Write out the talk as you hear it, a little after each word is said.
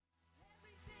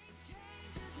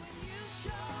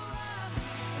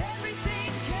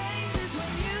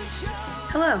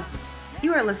Hello,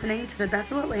 you are listening to the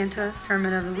Bethel Atlanta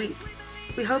Sermon of the Week.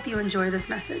 We hope you enjoy this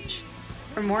message.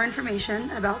 For more information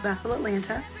about Bethel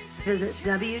Atlanta, visit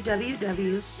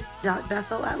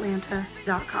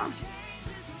www.bethelatlanta.com.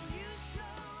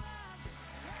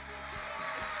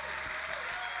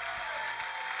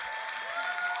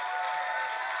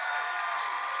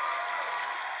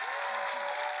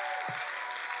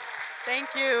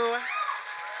 Thank you.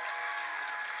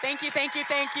 Thank you, thank you,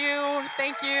 thank you,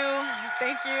 thank you,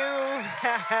 thank you. All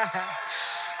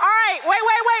right, wait.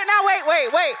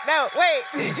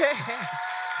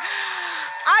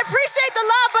 I appreciate the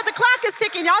love, but the clock is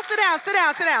ticking. Y'all sit down.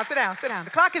 The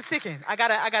clock is ticking. I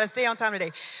gotta stay on time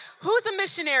today. Who's a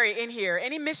missionary in here?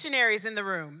 Any missionaries in the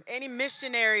room? Any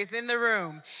missionaries in the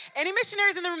room? Any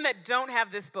missionaries in the room that don't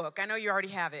have this book? I know you already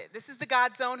have it. This is the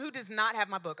God Zone. Who does not have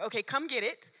my book? Okay, come get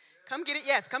it. Come get it.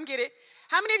 Yes, come get it.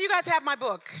 How many of you guys have my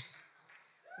book?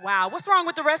 Wow, what's wrong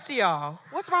with the rest of y'all?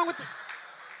 What's wrong with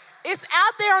It's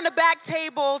out there on the back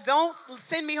table. Don't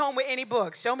send me home with any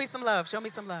books. Show me some love.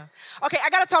 Okay,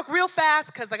 I got to talk real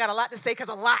fast because I got a lot to say because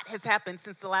a lot has happened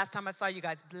since the last time I saw you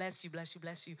guys. Bless you.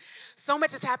 So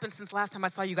much has happened since the last time I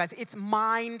saw you guys. It's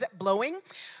mind-blowing.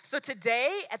 So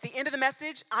today, at the end of the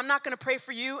message, I'm not going to pray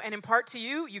for you and impart to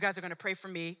you. You guys are going to pray for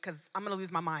me because I'm going to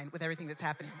lose my mind with everything that's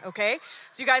happening, okay?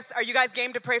 So are you guys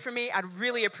game to pray for me? I'd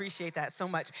really appreciate that so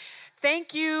much.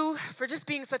 Thank you for just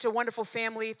being such a wonderful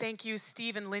family. Thank you,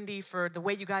 Steve and Lindy, for the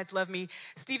way you guys love me.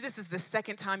 Steve, this is the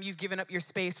second time you've given up your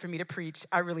space for me to preach.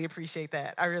 I really appreciate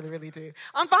that. I really, really do.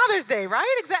 On Father's Day,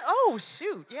 right? Oh,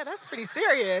 shoot. Yeah, that's pretty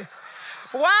serious.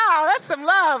 Wow, that's some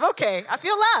love. Okay, I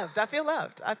feel loved. I feel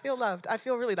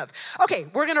really loved. Okay,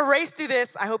 we're going to race through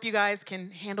this. I hope you guys can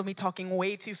handle me talking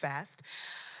way too fast.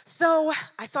 So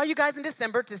I saw you guys in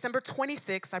December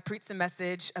 26th, I preached a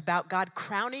message about God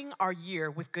crowning our year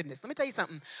with goodness. Let me tell you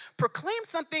something. Proclaim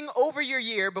something over your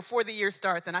year before the year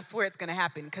starts, and I swear it's going to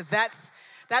happen because that's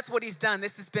what he's done.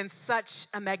 This has been such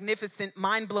a magnificent,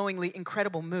 mind-blowingly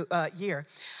incredible year.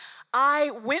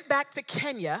 I went back to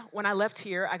Kenya when I left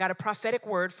here. I got a prophetic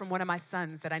word from one of my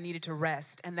sons that I needed to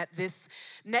rest and that this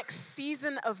next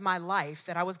season of my life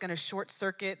that I was going to short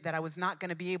circuit, that I was not going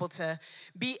to be able to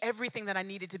be everything that I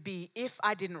needed to be if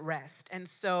I didn't rest. And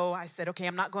so I said, okay,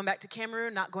 I'm not going back to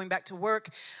Cameroon, not going back to work.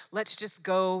 Let's just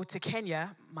go to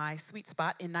Kenya, my sweet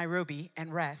spot in Nairobi,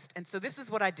 and rest. And so this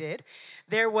is what I did.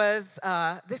 There was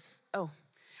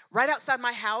right outside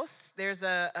my house, there's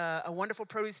a wonderful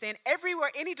produce stand. Everywhere,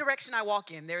 any direction I walk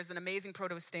in, there's an amazing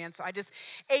produce stand. So I just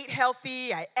ate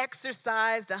healthy, I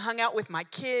exercised, I hung out with my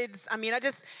kids. I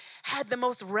just had the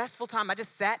most restful time. I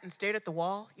just sat and stared at the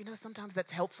wall. You know, sometimes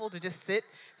that's helpful to just sit,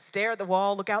 stare at the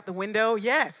wall, look out the window.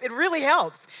 Yes, it really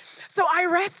helps. So I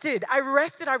rested.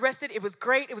 It was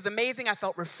great. It was amazing. I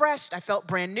felt refreshed. I felt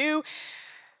brand new.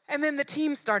 And then the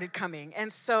team started coming.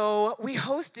 And so we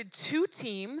hosted 2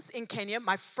 teams in Kenya.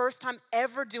 My first time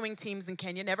ever doing teams in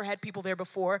Kenya. Never had people there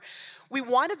before. We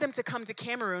wanted them to come to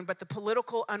Cameroon, but the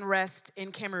political unrest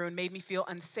in Cameroon made me feel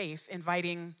unsafe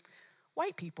inviting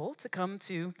white people to come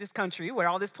to this country where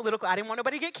all this I didn't want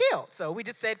nobody to get killed. So we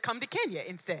just said, come to Kenya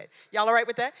instead. Y'all all right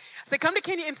with that? I said, come to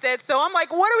Kenya instead. So I'm like,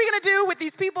 what are we going to do with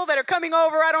these people that are coming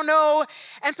over? I don't know.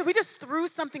 And so we just threw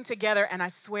something together, and I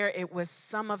swear it was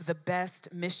some of the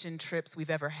best mission trips we've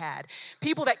ever had.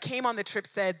 People that came on the trip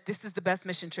said, this is the best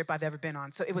mission trip I've ever been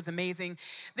on. So it was amazing.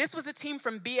 This was a team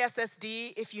from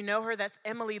BSSD. If you know her, that's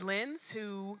Emily Lenz,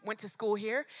 who went to school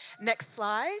here. Next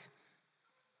slide.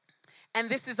 And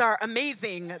this is our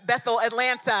amazing Bethel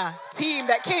Atlanta team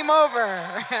that came over.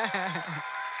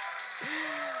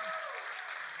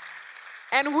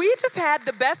 And we just had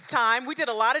the best time. We did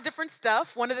a lot of different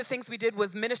stuff. One of the things we did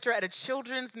was minister at a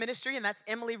children's ministry, and that's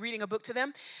Emily reading a book to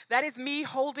them. That is me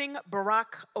holding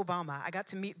Barack Obama. I got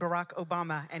to meet Barack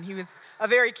Obama, and he was a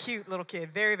very cute little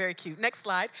kid, very, very cute. Next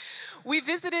slide. We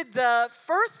visited the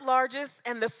first largest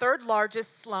and the third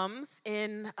largest slums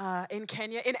in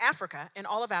Kenya, in Africa, in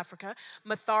all of Africa,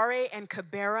 Mathare and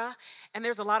Kibera. And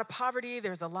there's a lot of poverty.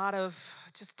 There's a lot of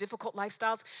just difficult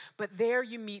lifestyles. But there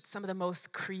you meet some of the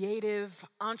most creative,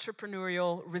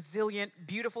 entrepreneurial, resilient,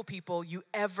 beautiful people you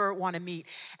ever want to meet.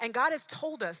 And God has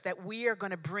told us that we are going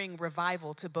to bring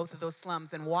revival to both of those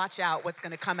slums and watch out what's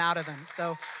going to come out of them.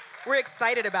 So we're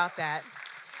excited about that.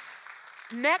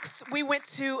 Next, we went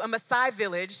to a Maasai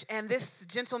village, and this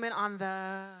gentleman on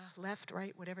the left,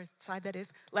 right, whatever side that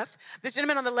is, left. This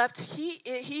gentleman on the left, he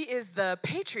is the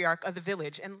patriarch of the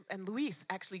village, and Luis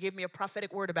actually gave me a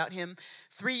prophetic word about him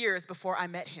 3 years before I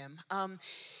met him.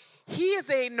 He was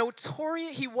a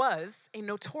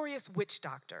notorious witch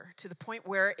doctor to the point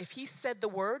where if he said the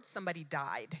word, somebody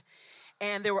died.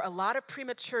 And there were a lot of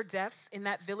premature deaths in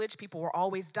that village. People were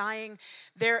always dying.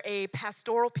 They're a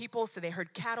pastoral people, so they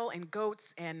herd cattle and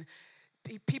goats and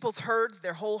people's herds,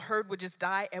 their whole herd would just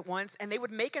die at once, and they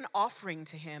would make an offering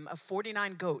to him of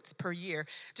 49 goats per year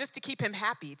just to keep him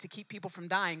happy, to keep people from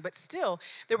dying. But still,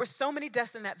 there were so many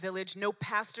deaths in that village. No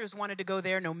pastors wanted to go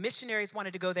there. No missionaries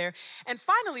wanted to go there. And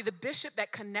finally, the bishop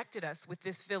that connected us with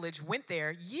this village went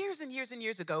there years and years and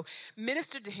years ago,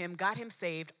 ministered to him, got him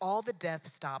saved. All the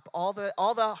deaths stopped. All the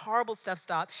horrible stuff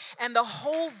stopped. And the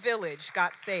whole village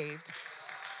got saved.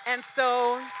 And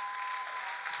so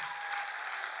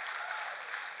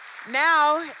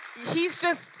now, he's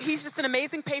just an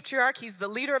amazing patriarch. He's the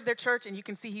leader of their church, and you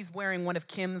can see he's wearing one of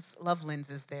Kim's love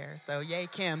lenses there. So yay,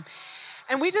 Kim.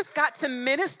 And we just got to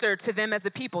minister to them as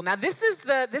a people. Now, this is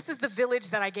the village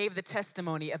that I gave the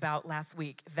testimony about last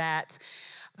week, that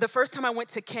the first time I went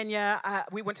to Kenya,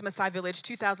 we went to Maasai Village,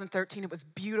 2013. It was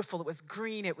beautiful. It was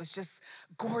green. It was just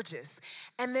gorgeous.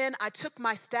 And then I took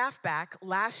my staff back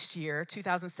last year,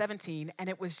 2017, and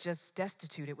it was just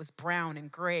destitute. It was brown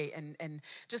and gray and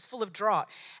just full of drought.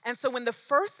 And so when the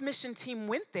first mission team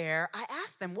went there, I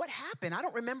asked them, what happened? I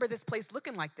don't remember this place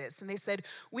looking like this. And they said,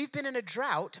 we've been in a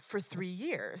drought for 3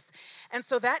 years. And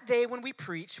so that day when we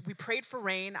preached, we prayed for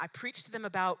rain. I preached to them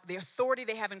about the authority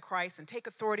they have in Christ and take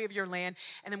authority of your land.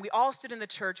 And then we all stood in the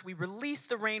church. We released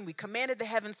the rain. We commanded the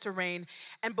heavens to rain.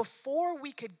 And before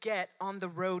we could get on the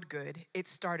road good, it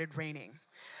started raining.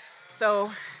 So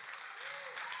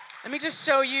let me just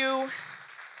show you.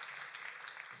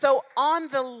 So on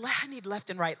the, I need left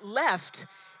and right. Left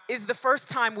is the first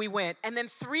time we went. And then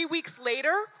 3 weeks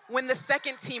later, when the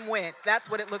second team went, that's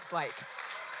what it looks like.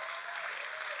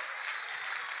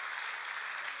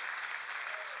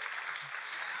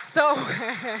 So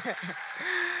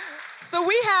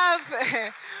we have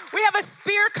a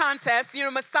spear contest. You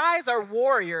know, Maasais are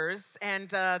warriors, and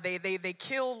they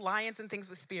kill lions and things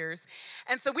with spears.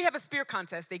 And so we have a spear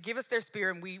contest. They give us their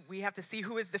spear, and we have to see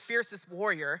who is the fiercest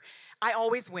warrior. I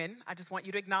always win. I just want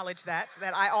you to acknowledge that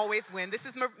I always win. This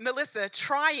is Melissa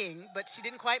trying, but she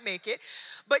didn't quite make it.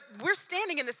 But we're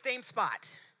standing in the same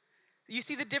spot. You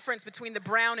see the difference between the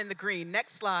brown and the green.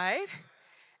 Next slide.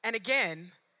 And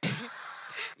again,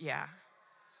 yeah,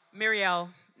 Muriel,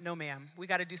 no ma'am, we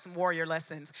got to do some warrior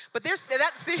lessons. But that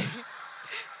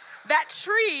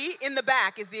tree in the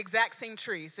back is the exact same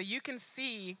tree. So you can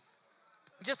see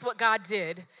just what God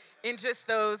did in just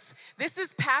those. This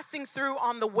is passing through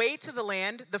on the way to the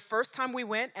land the first time we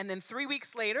went, and then 3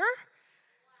 weeks later,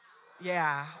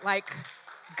 yeah, like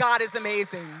God is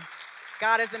amazing.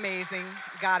 God is amazing.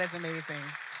 God is amazing.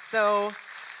 So,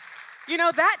 you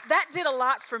know, that did a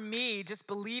lot for me, just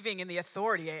believing in the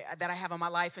authority that I have on my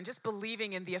life and just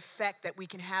believing in the effect that we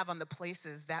can have on the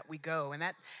places that we go. And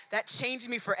that changed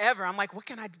me forever. I'm like, what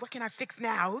can I fix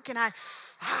now? What can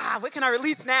I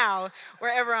release now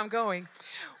wherever I'm going?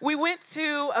 We went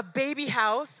to a baby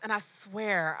house, and I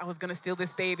swear I was going to steal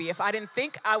this baby if I didn't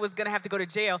think I was going to have to go to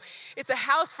jail. It's a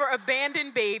house for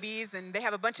abandoned babies, and they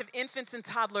have a bunch of infants and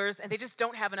toddlers, and they just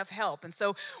don't have enough help. And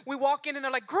so we walk in, and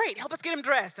they're like, great, help us get them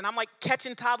dressed. And I'm like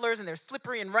catching toddlers, and they're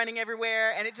slippery and running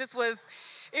everywhere. And it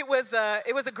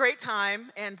was a great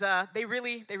time. And they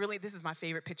really, this is my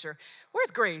favorite picture.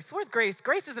 Where's Grace?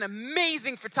 Grace is an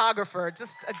amazing photographer,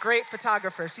 just a great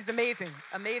photographer. She's amazing.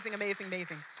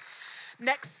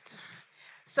 Next.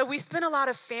 So we spent a lot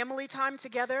of family time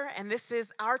together, and this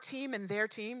is our team and their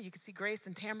team. You can see Grace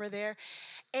and Tamara there.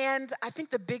 And I think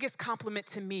the biggest compliment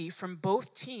to me from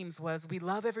both teams was, we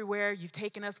love everywhere you've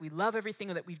taken us. We love everything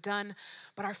that we've done.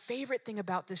 But our favorite thing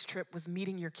about this trip was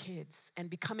meeting your kids and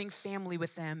becoming family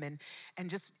with them, and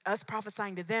just us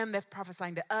prophesying to them, them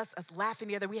prophesying to us laughing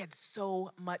together. We had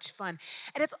so much fun.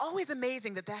 And it's always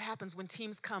amazing that happens when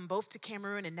teams come, both to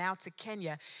Cameroon and now to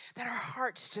Kenya, that our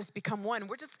hearts just become one.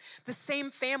 We're just the same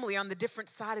family on the different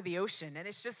side of the ocean. And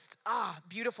it's just,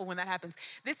 beautiful when that happens.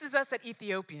 This is us at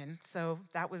Ethiopian, so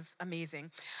that was amazing.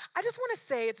 I just want to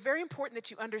say it's very important that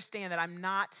you understand that I'm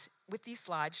not, with these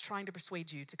slides, trying to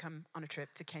persuade you to come on a trip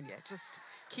to Kenya. Just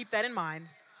keep that in mind.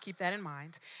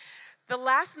 The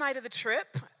last night of the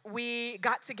trip, we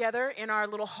got together in our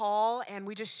little hall, and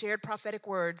we just shared prophetic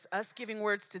words, us giving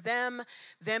words to them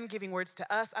giving words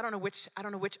to us. I don't know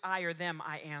which I or them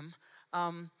I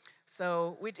am.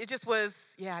 So it just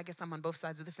was, I guess I'm on both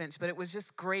sides of the fence, but it was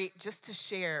just great just to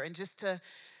share and just to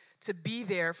be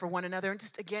there for one another and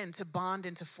just, again, to bond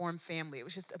and to form family. It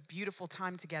was just a beautiful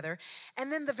time together. And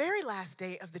then the very last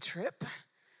day of the trip,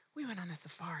 we went on a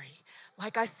safari.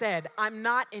 Like I said, I'm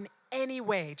not in any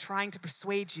way trying to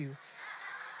persuade you.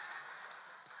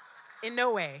 In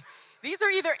no way. These are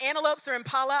either antelopes or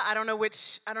impala. I don't know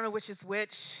which is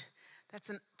which. That's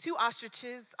two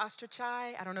ostriches, ostrichi.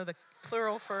 I don't know the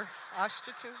plural for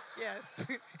ostriches, yes.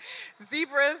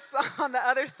 Zebras on the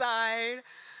other side.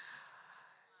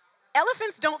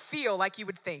 Elephants don't feel like you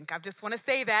would think. I just want to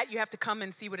say that. You have to come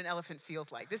and see what an elephant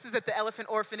feels like. This is at the Elephant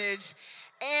Orphanage,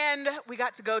 and we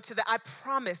got to go to I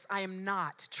promise I am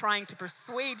not trying to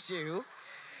persuade you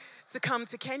to come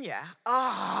to Kenya.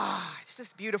 It's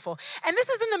just beautiful. And this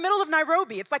is in the middle of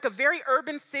Nairobi. It's like a very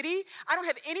urban city. I don't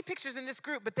have any pictures in this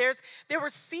group, but there were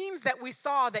scenes that we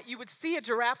saw that you would see a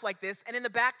giraffe like this, and in the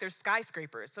back there's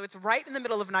skyscrapers. So it's right in the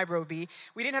middle of Nairobi.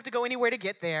 We didn't have to go anywhere to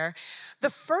get there. The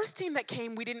first team that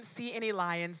came, we didn't see any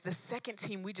lions. The second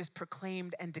team, we just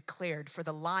proclaimed and declared for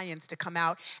the lions to come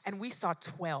out, and we saw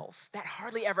 12. That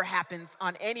hardly ever happens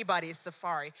on anybody's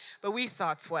safari, but we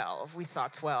saw 12. We saw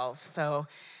 12. So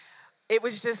it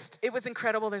was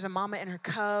incredible. There's a mama and her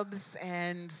cubs,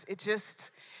 and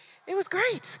it was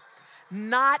great.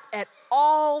 Not at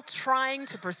all trying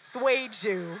to persuade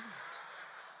you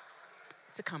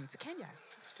to come to Kenya.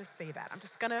 Let's just say that.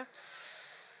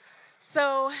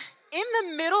 So in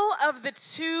the middle of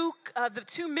the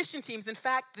two mission teams, in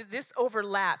fact, this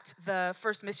overlapped the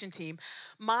first mission team.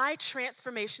 My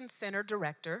Transformation Center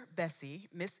director, Bessie,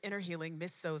 Miss Inner Healing,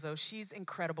 Miss Sozo, she's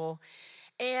incredible.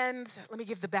 And let me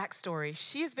give the backstory.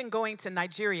 She has been going to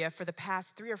Nigeria for the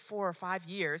past 3 or 4 or 5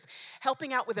 years,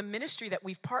 helping out with a ministry that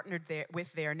we've partnered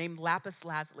with named Lapis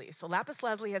Lazuli. So Lapis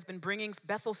Lazuli has been bringing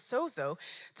Bethel Sozo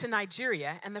to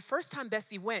Nigeria. And the first time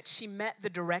Bessie went, she met the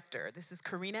director. This is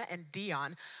Karina and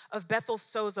Dion of Bethel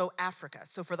Sozo Africa.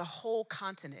 So for the whole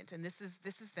continent. And this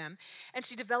is them. And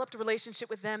she developed a relationship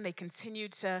with them. They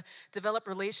continued to develop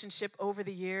relationship over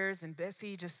the years. And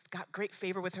Bessie just got great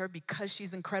favor with her because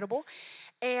she's incredible.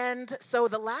 And so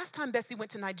the last time Bessie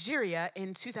went to Nigeria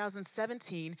in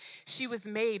 2017, she was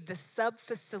made the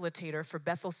sub-facilitator for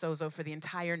Bethel Sozo for the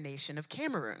entire nation of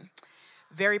Cameroon.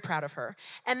 Very proud of her.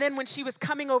 And then when she was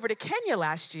coming over to Kenya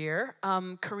last year,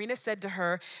 Karina said to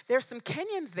her, there's some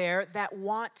Kenyans there that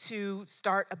want to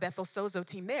start a Bethel Sozo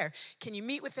team there. Can you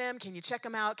meet with them? Can you check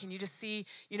them out? Can you just see,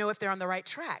 if they're on the right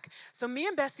track? So me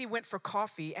and Bessie went for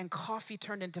coffee, and coffee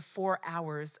turned into 4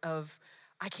 hours of,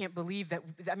 I can't believe that.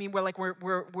 I mean, we have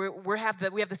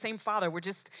the same father.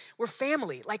 We're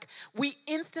family. Like, we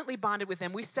instantly bonded with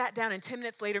them. We sat down, and 10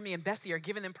 minutes later, me and Bessie are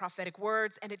giving them prophetic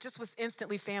words, and it just was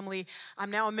instantly family.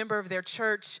 I'm now a member of their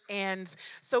church, and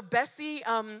so Bessie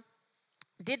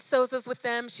did Sozos with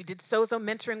them. She did Sozo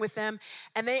mentoring with them,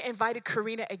 and they invited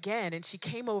Karina again, and she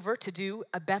came over to do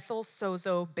a Bethel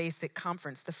Sozo Basic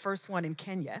Conference, the first one in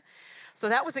Kenya. So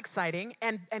that was exciting.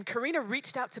 And Karina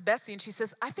reached out to Bessie, and she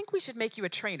says, I think we should make you a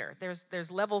trainer.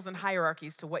 There's levels and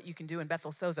hierarchies to what you can do in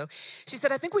Bethel Sozo. She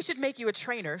said, I think we should make you a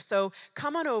trainer. So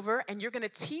come on over, and you're going to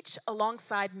teach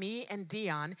alongside me and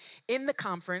Dion in the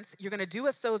conference. You're going to do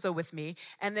a Sozo with me,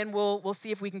 and then we'll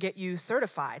see if we can get you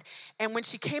certified. And when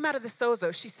she came out of the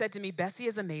Sozo, she said to me, Bessie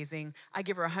is amazing. I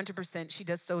give her 100%. She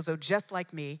does Sozo just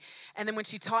like me. And then when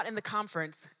she taught in the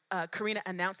conference, Karina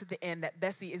announced at the end that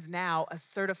Bessie is now a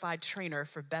certified trainer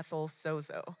for Bethel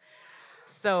Sozo.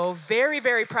 So very,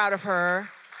 very proud of her.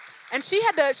 And she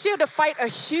had to fight a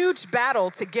huge battle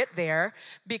to get there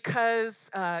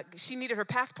because she needed her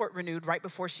passport renewed right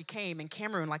before she came. And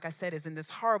Cameroon, like I said, is in this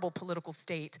horrible political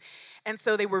state. And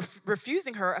so they were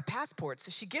refusing her a passport.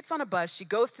 So she gets on a bus. She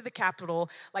goes to the capital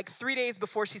like 3 days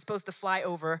before she's supposed to fly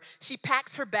over. She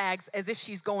packs her bags as if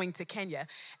she's going to Kenya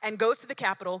and goes to the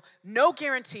capital. No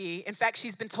guarantee. In fact,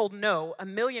 she's been told no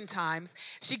 1 million times.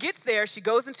 She gets there. She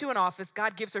goes into an office.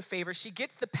 God gives her favor. She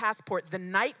gets the passport the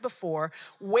night before,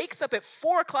 wakes up at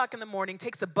 4 o'clock in the morning,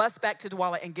 takes a bus back to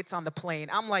Douala, and gets on the plane.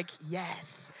 I'm like,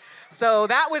 yes. So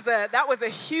that was a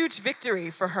huge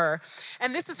victory for her.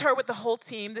 And this is her with the whole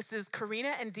team. This is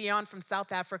Karina and Dion from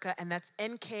South Africa, and that's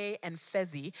NK and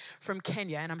Fezi from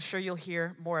Kenya. And I'm sure you'll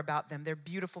hear more about them. They're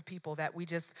beautiful people that we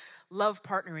just love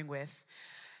partnering with.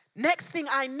 Next thing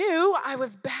I knew, I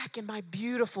was back in my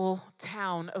beautiful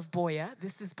town of Buea.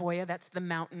 This is Buea, that's the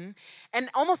mountain. And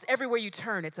almost everywhere you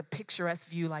turn, it's a picturesque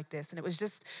view like this. And it was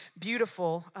just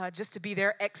beautiful just to be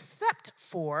there, except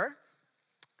for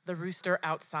the rooster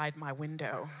outside my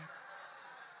window.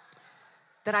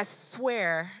 That I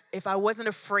swear, if I wasn't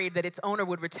afraid that its owner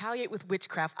would retaliate with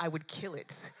witchcraft, I would kill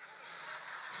it.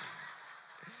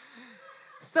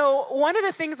 So one of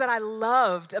the things that I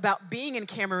loved about being in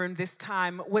Cameroon this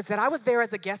time was that I was there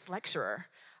as a guest lecturer.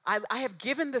 I have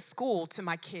given the school to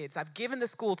my kids. I've given the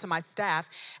school to my staff.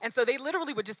 And so they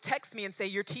literally would just text me and say,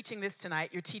 you're teaching this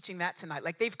tonight, you're teaching that tonight.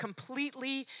 Like they've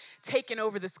completely taken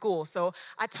over the school. So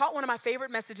I taught one of my favorite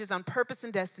messages on purpose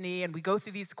and destiny, and we go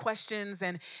through these questions,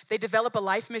 and they develop a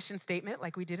life mission statement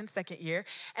like we did in second year.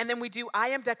 And then we do I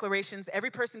am declarations. Every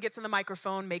person gets on the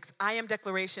microphone, makes I am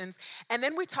declarations. And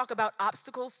then we talk about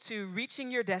obstacles to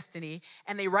reaching your destiny,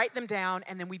 and they write them down,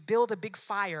 and then we build a big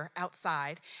fire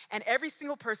outside. And every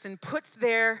single person puts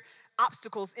their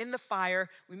obstacles in the fire.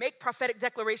 We make prophetic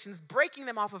declarations, breaking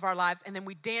them off of our lives, and then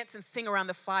we dance and sing around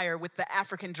the fire with the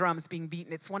African drums being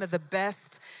beaten. It's one of the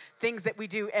best things that we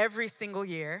do every single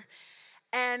year.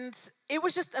 And it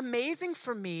was just amazing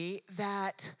for me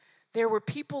that there were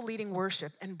people leading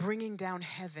worship and bringing down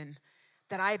heaven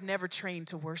that I had never trained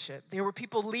to worship. There were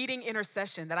people leading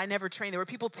intercession that I never trained. There were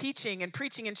people teaching and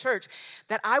preaching in church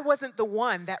that I wasn't the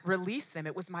one that released them.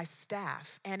 It was my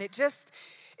staff. And it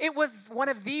was one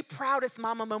of the proudest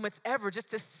mama moments ever, just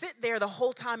to sit there the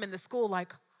whole time in the school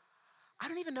like, I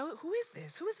don't even know, who is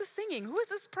this? Who is this singing? Who is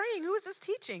this praying? Who is this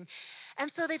teaching?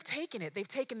 And so they've taken it. They've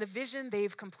taken the vision.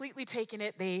 They've completely taken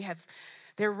it.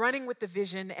 They're running with the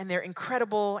vision, and they're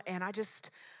incredible. And I'm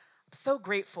so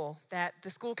grateful that the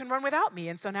school can run without me.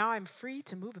 And so now I'm free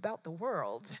to move about the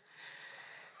world.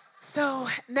 So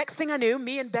next thing I knew,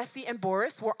 me and Bessie and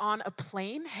Boris were on a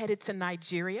plane headed to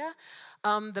Nigeria.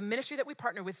 The ministry that we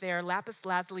partner with there, Lapis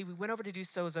Lazuli, we went over to do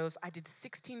sozos. I did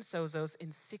 16 sozos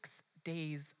in 6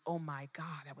 days. Oh my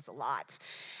God, that was a lot.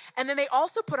 And then they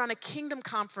also put on a kingdom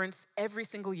conference every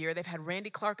single year. They've had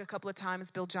Randy Clark a couple of times.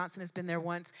 Bill Johnson has been there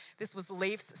once. This was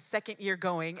Leif's second year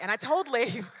going. And I told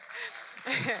Leif,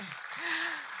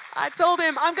 I told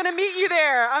him, I'm going to meet you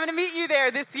there. I'm going to meet you there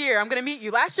this year. I'm going to meet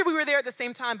you. Last year we were there at the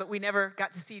same time, but we never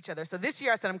got to see each other. So this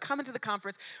year I said, I'm coming to the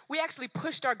conference. We actually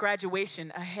pushed our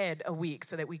graduation ahead a week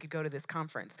so that we could go to this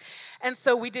conference. And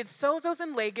so we did sozos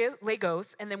in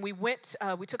Lagos, and then we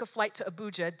took a flight to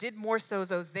Abuja, did more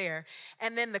sozos there,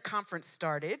 and then the conference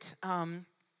started. And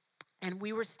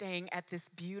we were staying at this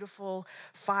beautiful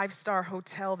 5-star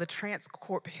hotel, the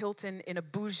Transcorp Hilton in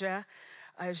Abuja.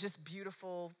 It was just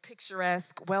beautiful,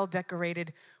 picturesque,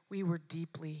 well-decorated. We were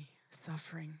deeply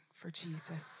suffering for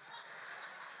Jesus.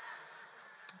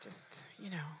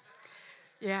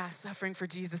 Suffering for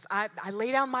Jesus. I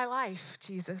lay down my life,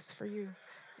 Jesus, for you.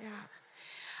 Yeah.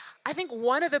 I think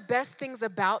one of the best things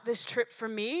about this trip for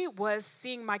me was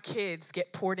seeing my kids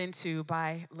get poured into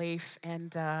by Leif.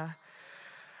 And that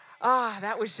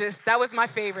was my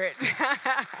favorite.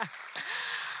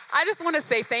 I just want to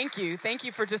say thank you. Thank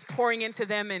you for just pouring into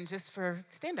them and just for,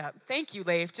 stand up. Thank you,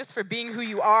 Leif, just for being who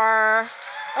you are.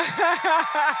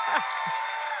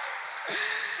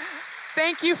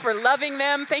 Thank you for loving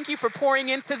them. Thank you for pouring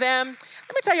into them.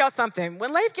 Let me tell y'all something.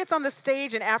 When Leif gets on the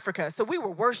stage in Africa, so we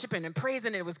were worshiping and praising,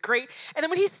 and it was great. And then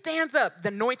when he stands up, the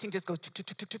anointing just goes, tuk, tuk,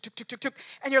 tuk, tuk, tuk, tuk, tuk, tuk,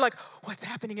 and you're like, what's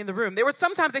happening in the room? There were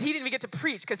some times that he didn't even get to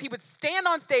preach because he would stand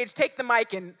on stage, take the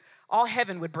mic, and all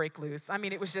heaven would break loose. I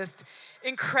mean, it was just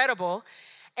incredible.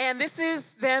 And this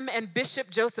is them and Bishop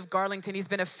Joseph Garlington. He's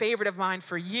been a favorite of mine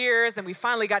for years, and we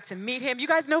finally got to meet him. You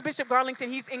guys know Bishop Garlington.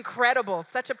 He's incredible,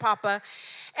 such a papa.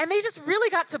 And they just really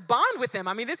got to bond with him.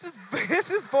 I mean, this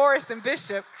is Boris and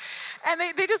Bishop. And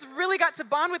they just really got to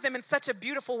bond with him in such a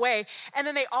beautiful way. And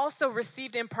then they also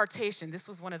received impartation. This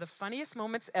was one of the funniest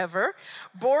moments ever.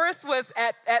 Boris was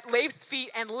at Leif's feet,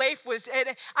 and Leif was,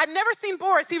 and I'd never seen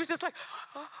Boris. He was just like,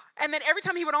 oh. And then every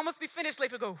time he would almost be finished,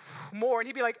 Leif would go, more. And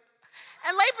he'd be like,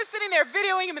 and Leif was sitting there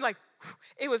videoing him and like,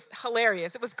 it was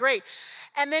hilarious. It was great.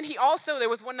 And then there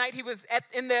was one night he was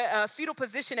in the fetal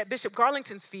position at Bishop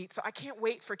Garlington's feet. So I can't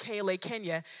wait for KLA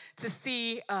Kenya to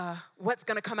see what's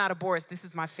going to come out of Boris. This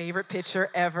is my favorite picture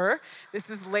ever. This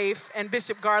is Leif and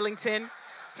Bishop Garlington.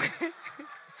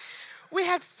 We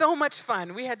had so much fun.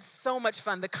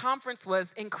 The conference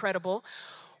was incredible.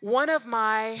 One of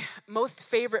my most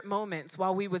favorite moments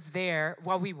while we were there,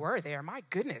 my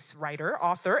goodness, writer,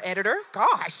 author, editor,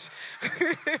 gosh.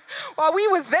 while we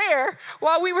were there,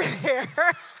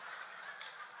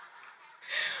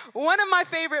 one of my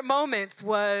favorite moments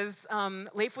was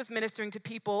Leif was ministering to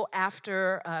people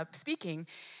after speaking,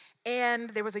 and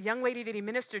there was a young lady that he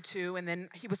ministered to, and then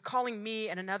he was calling me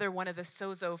and another one of the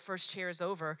Sozo first chairs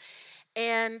over.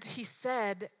 And he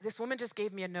said, this woman just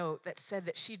gave me a note that said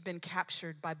that she'd been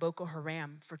captured by Boko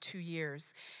Haram for 2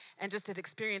 years and just had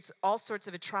experienced all sorts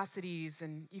of atrocities.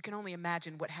 And you can only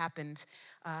imagine what happened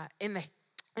in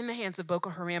the hands of Boko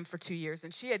Haram for 2 years.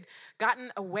 And she had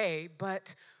gotten away,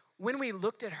 but when we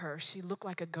looked at her, she looked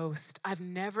like a ghost. I've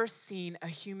never seen a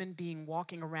human being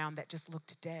walking around that just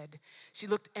looked dead. She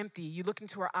looked empty. You looked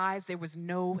into her eyes, there was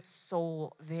no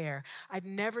soul there. I'd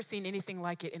never seen anything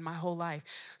like it in my whole life.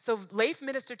 So Leif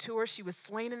ministered to her. She was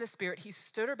slain in the spirit. He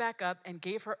stood her back up and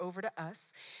gave her over to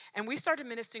us. And we started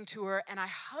ministering to her, and I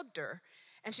hugged her.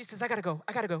 And she says, I gotta go.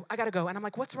 And I'm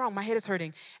like, what's wrong? My head is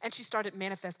hurting. And she started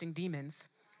manifesting demons.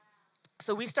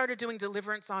 So we started doing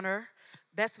deliverance on her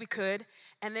best we could.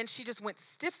 And then she just went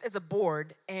stiff as a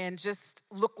board and just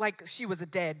looked like she was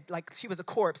like she was a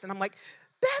corpse. And I'm like,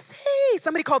 Bessie,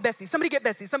 somebody call Bessie. Somebody get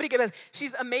Bessie.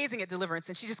 She's amazing at deliverance.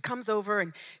 And she just comes over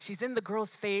and she's in the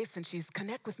girl's face and she's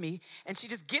connect with me. And she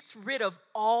just gets rid of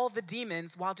all the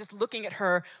demons while just looking at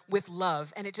her with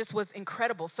love. And it just was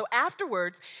incredible. So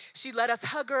afterwards, she let us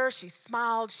hug her. She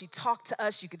smiled. She talked to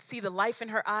us. You could see the life in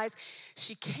her eyes.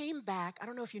 She came back. I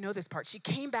don't know if you know this part. She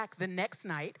came back the next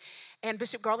night. And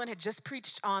Bishop Garland had just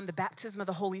preached on the baptism of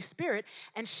the Holy Spirit.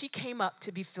 And she came up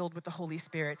to be filled with the Holy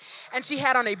Spirit. And she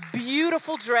had on a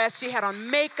beautiful dress. She had on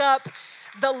makeup.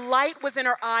 The light was in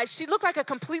her eyes. She looked like a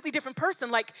completely different person.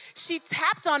 Like she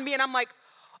tapped on me and I'm like,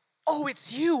 oh,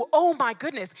 it's you. Oh my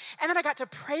goodness. And then I got to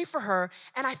pray for her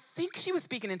and I think she was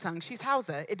speaking in tongues. She's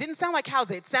Hausa. It didn't sound like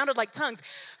Hausa. It sounded like tongues.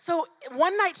 So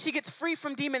one night she gets free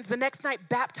from demons. The next night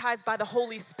baptized by the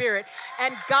Holy Spirit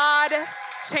and God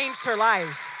changed her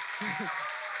life.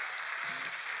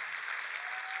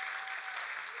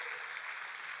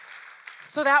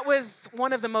 So that was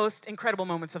one of the most incredible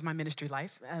moments of my ministry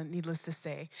life, needless to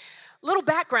say. Little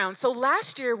background. So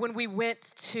last year when we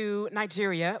went to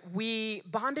Nigeria, we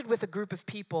bonded with a group of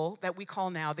people that we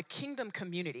call now the Kingdom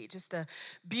Community. Just a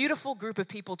beautiful group of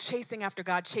people chasing after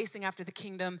God, chasing after the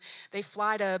kingdom. They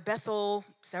fly to Bethel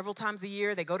several times a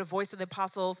year. They go to Voice of the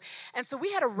Apostles. And so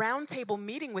we had a roundtable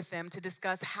meeting with them to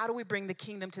discuss how do we bring the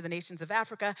kingdom to the nations of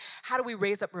Africa? How do we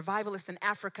raise up revivalists in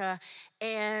Africa?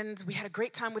 And we had a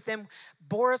great time with them.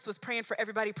 Boris was praying for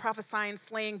everybody, prophesying,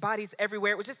 slaying bodies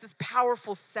everywhere. It was just this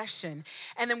powerful session.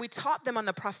 And then we taught them on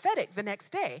the prophetic the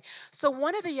next day. So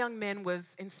one of the young men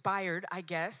was inspired, I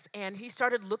guess, and he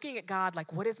started looking at God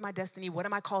like, what is my destiny? What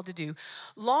am I called to do?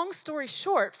 Long story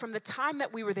short, from the time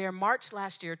that we were there, March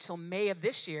last year till May of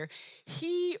this year,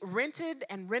 he rented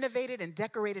and renovated and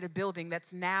decorated a building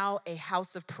that's now a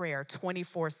house of prayer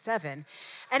 24/7.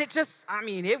 And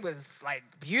it was like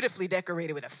beautifully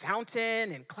decorated with a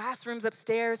fountain and classrooms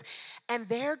upstairs. And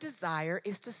their desire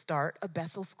is to start a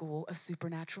Bethel School of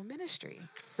Supernatural Ministry.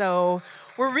 So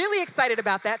we're really excited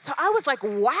about that. So I was like,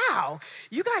 wow,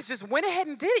 you guys just went ahead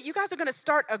and did it. You guys are going to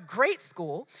start a great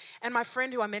school. And my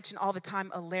friend who I mention all the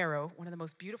time, Alero, one of the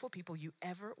most beautiful people you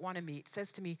ever want to meet,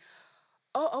 says to me,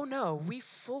 oh no, we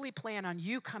fully plan on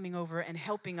you coming over and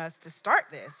helping us to start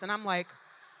this. And I'm like,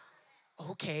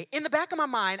 okay. In the back of my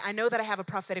mind, I know that I have a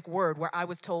prophetic word where I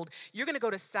was told, you're going to go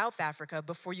to South Africa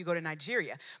before you go to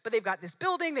Nigeria. But they've got this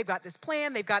building, they've got this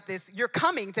plan, they've got this, you're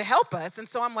coming to help us. And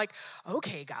so I'm like,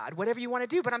 okay, God, whatever you want to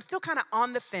do. But I'm still kind of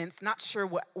on the fence, not sure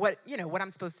what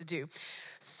I'm supposed to do.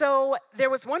 So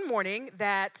there was one morning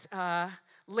that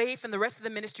Leif and the rest of the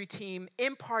ministry team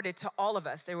imparted to all of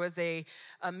us. There was a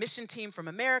mission team from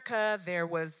America, there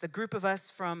was the group of us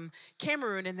from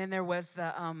Cameroon, and then there was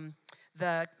the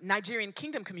Nigerian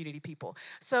Kingdom Community people.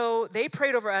 So they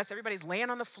prayed over us. Everybody's laying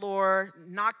on the floor,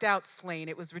 knocked out, slain.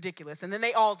 It was ridiculous. And then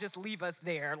they all just leave us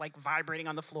there, like vibrating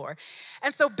on the floor.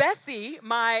 And so Bessie,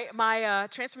 my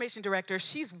transformation director,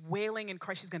 she's wailing and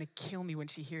crying. She's going to kill me when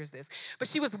she hears this. But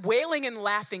she was wailing and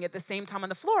laughing at the same time on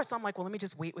the floor. So I'm like, well, let me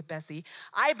just wait with Bessie.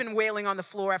 I had been wailing on the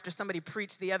floor after somebody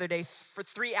preached the other day for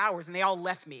 3 hours, and they all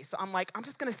left me. So I'm like, I'm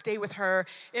just going to stay with her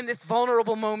in this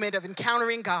vulnerable moment of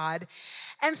encountering God.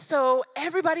 And so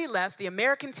everybody left. The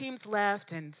American teams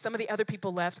left, and some of the other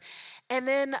people left. And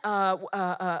then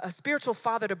a spiritual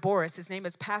father to Boris, his name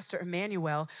is Pastor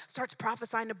Emmanuel, starts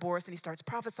prophesying to Boris, and he starts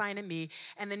prophesying to me.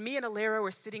 And then me and Alera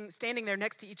were standing there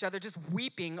next to each other, just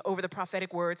weeping over the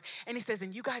prophetic words. And he says,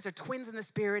 and you guys are twins in the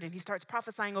spirit. And he starts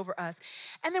prophesying over us.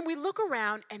 And then we look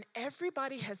around, and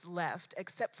everybody has left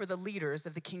except for the leaders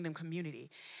of the Kingdom Community.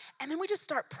 And then we just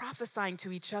start prophesying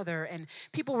to each other, and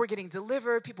people were getting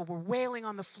delivered. People were wailing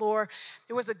on the floor.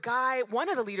 There was a guy, one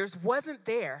of the leaders wasn't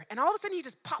there. And all of a sudden, he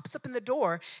just pops up in the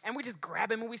door, and we just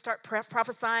grab him, and we start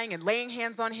prophesying and laying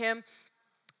hands on him.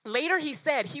 Later, he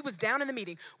said he was down in the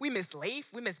meeting. We miss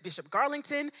Leif. We miss Bishop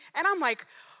Garlington. And I'm like,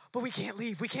 but we can't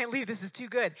leave. We can't leave. This is too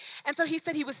good. And so he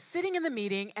said he was sitting in the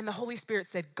meeting, and the Holy Spirit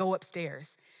said, go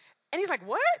upstairs. And he's like,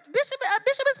 what? Bishop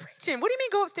is preaching. What do you mean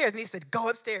go upstairs? And he said, go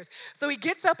upstairs. So he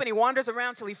gets up and he wanders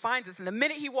around till he finds us. And the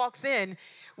minute he walks in,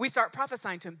 we start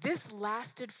prophesying to him. This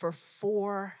lasted for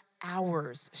 4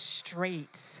 hours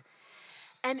straight.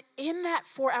 And in that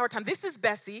 4-hour time, this is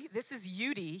Bessie, this is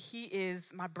Yudi. He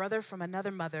is my brother from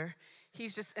another mother.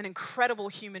 He's just an incredible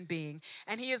human being.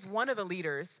 And he is one of the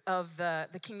leaders of the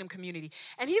Kingdom community.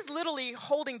 And he's literally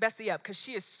holding Bessie up because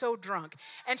she is so drunk.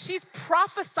 And she's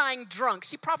prophesying drunk.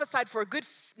 She prophesied for a good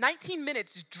 19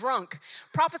 minutes drunk,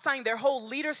 prophesying their whole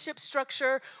leadership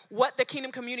structure, what the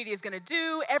Kingdom community is going to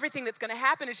do, everything that's going to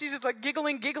happen. And she's just like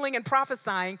giggling, and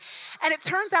prophesying. And it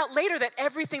turns out later that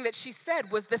everything that she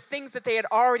said was the things that they had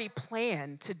already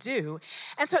planned to do.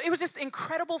 And so it was just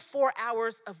incredible 4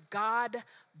 hours of God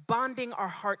bonding our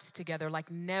hearts together like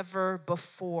never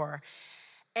before.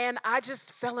 And I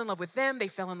just fell in love with them. They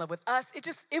fell in love with us.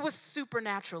 It was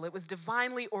supernatural. It was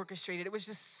divinely orchestrated. It was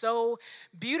just so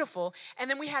beautiful. And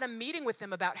then we had a meeting with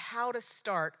them about how to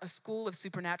start a school of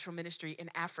supernatural ministry in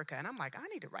Africa. And I'm like, I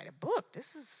need to write a book.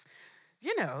 This is,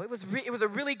 it was a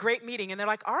really great meeting. And they're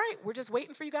like, all right, we're just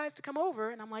waiting for you guys to come over.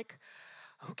 And I'm like,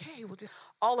 okay, we'll just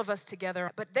all of us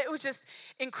together. But it was just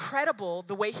incredible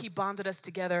the way he bonded us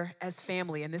together as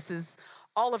family. And this is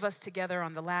all of us together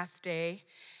on the last day.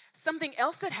 Something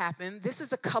else that happened, this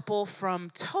is a couple from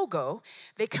Togo.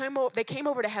 They came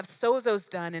over to have sozos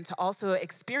done and to also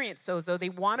experience sozo. They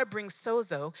want to bring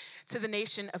sozo to the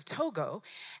nation of Togo.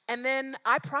 And then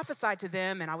I prophesied to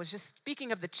them, and I was just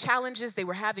speaking of the challenges they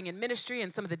were having in ministry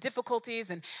and some of the difficulties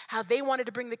and how they wanted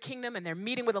to bring the kingdom, and they're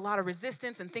meeting with a lot of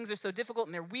resistance and things are so difficult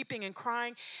and they're weeping and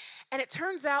crying. And it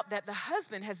turns out that the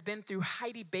husband has been through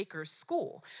Heidi Baker's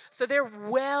school. So they're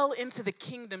well into the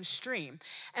kingdom stream.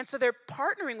 And so they're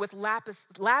partnering with Lapis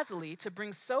Lazuli to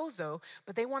bring sozo,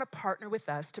 but they want to partner with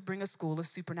us to bring a school of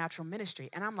supernatural ministry.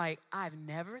 And I'm like, I've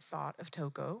never thought of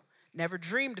Togo, never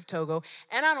dreamed of Togo,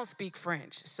 and I don't speak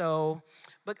French. So,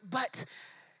 but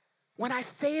when I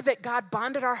say that God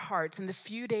bonded our hearts in the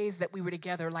few days that we were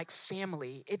together like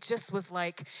family, it just was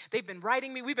like, they've been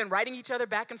writing me, we've been writing each other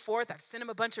back and forth. I've sent them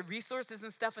a bunch of resources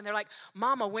and stuff, and they're like,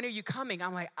 Mama, when are you coming?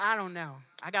 I'm like, I don't know.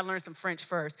 I got to learn some French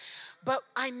first. But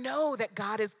I know that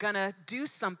God is going to do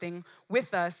something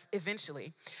with us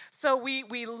eventually. So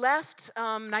we left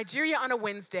Nigeria on a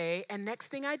Wednesday, and next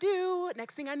thing I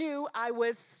knew, I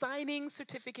was signing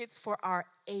certificates for our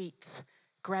 8th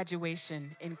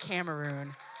graduation in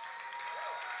Cameroon.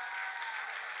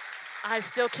 I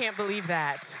still can't believe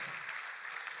that.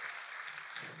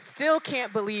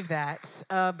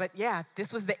 But yeah,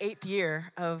 this was the 8th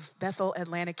year of Bethel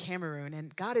Atlanta Cameroon,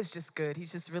 and God is just good.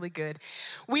 He's just really good.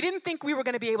 We didn't think we were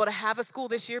going to be able to have a school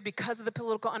this year because of the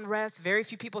political unrest. Very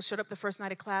few people showed up the first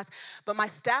night of class, but my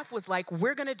staff was like,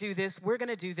 we're going to do this.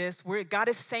 God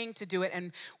is saying to do it,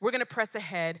 and we're going to press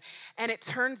ahead. And it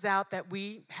turns out that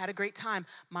we had a great time.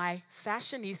 My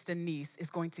fashionista niece is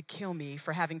going to kill me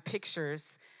for having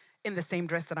pictures in the same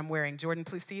dress that I'm wearing. Jordan,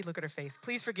 please see, look at her face.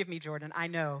 Please forgive me, Jordan. I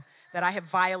know that I have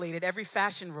violated every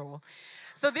fashion rule.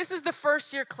 So this is the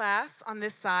first year class on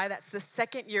this side. That's the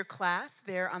second year class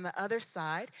there on the other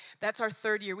side. That's our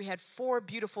third year. We had 4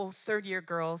 beautiful third year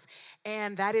girls,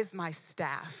 and that is my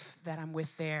staff that I'm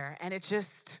with there. And it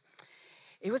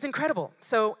was incredible.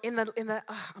 So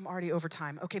I'm already over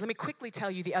time. Okay, let me quickly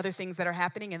tell you the other things that are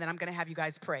happening, and then I'm gonna have you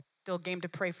guys pray. Still game to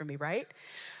pray for me, right?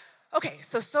 Okay,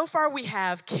 so far we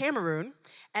have Cameroon,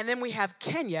 and then we have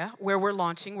Kenya, where we're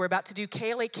launching. We're about to do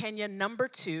KLA Kenya number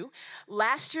 2.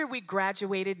 Last year, we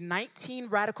graduated 19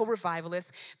 radical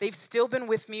revivalists. They've still been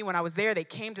with me when I was there. They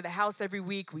came to the house every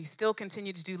week. We still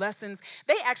continue to do lessons.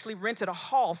 They actually rented a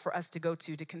hall for us to go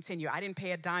to continue. I didn't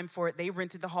pay a dime for it. They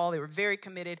rented the hall. They were very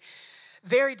committed,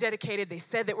 very dedicated. They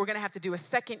said that we're going to have to do a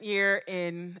second year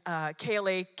in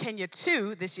KLA Kenya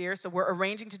 2 this year, so we're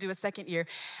arranging to do a second year.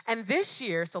 And this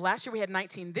year, so last year we had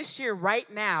 19. This year,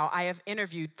 right now, I have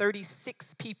interviewed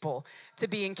 36 people to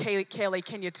be in KLA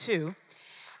Kenya 2.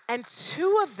 And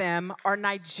 2 of them are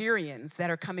Nigerians that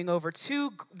are coming over.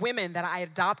 2 women that I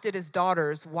adopted as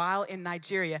daughters while in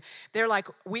Nigeria. They're like,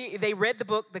 they read the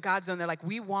book, The God Zone. They're like,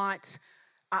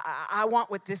 I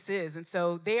want what this is. And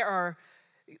so they are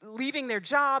leaving their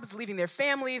jobs, leaving their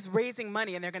families, raising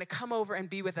money, and they're going to come over and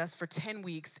be with us for 10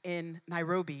 weeks in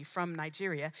Nairobi from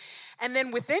Nigeria. And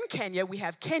then within Kenya, we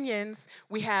have Kenyans,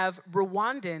 we have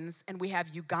Rwandans, and we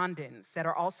have Ugandans that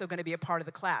are also going to be a part of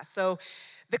the class. So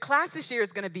the class this year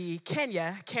is going to be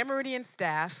Kenya, Cameroonian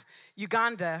staff,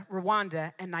 Uganda,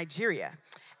 Rwanda, and Nigeria.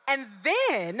 And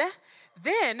then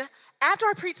after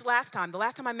I preached last time, the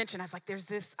last time I mentioned, I was like, there's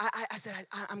this, I said,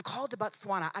 I'm called to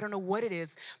Botswana. I don't know what it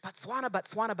is.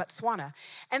 Botswana.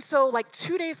 And so like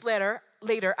 2 days later,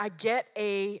 later, I get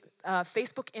a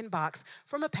Facebook inbox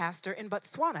from a pastor in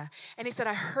Botswana. And he said,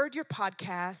 I heard your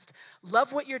podcast,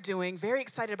 love what you're doing, very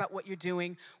excited about what you're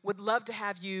doing, would love to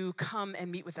have you come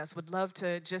and meet with us, would love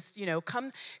to just,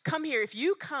 come here. If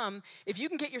you can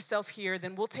get yourself here,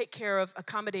 then we'll take care of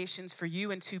accommodations for you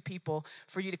and 2 people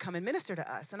for you to come and minister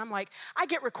to us. And I'm like, I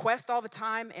get requests all the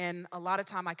time, and a lot of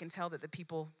time I can tell that the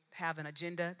people have an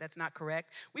agenda that's not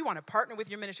correct. We want to partner with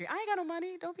your ministry. I ain't got no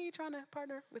money. Don't be trying to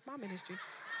partner with my ministry.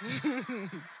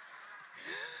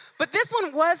 But this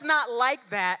one was not like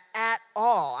that at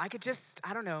all. I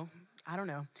don't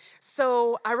know.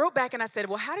 So I wrote back and I said,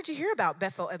 well, how did you hear about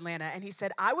Bethel Atlanta? And he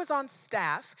said, I was on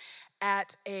staff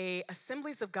at a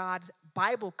Assemblies of God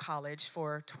Bible college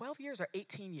for 12 years or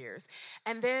 18 years.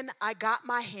 And then I got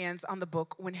my hands on the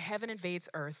book When Heaven Invades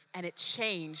Earth, and it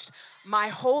changed my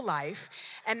whole life.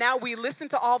 And now we listen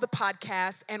to all the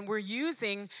podcasts, and we're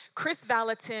using Chris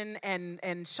Valentin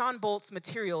and Sean Bolt's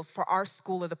materials for our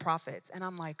School of the Prophets. And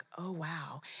I'm like, oh,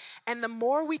 wow. And the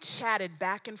more we chatted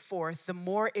back and forth, the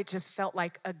more it just felt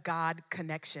like a God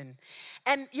connection.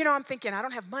 And, I'm thinking, I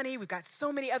don't have money. We've got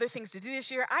so many other things to do this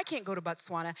year. I can't go to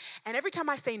Botswana. And every time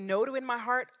I say no to it in my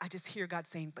heart, I just hear God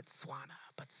saying,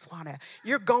 Botswana,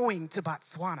 you're going to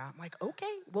Botswana. I'm like,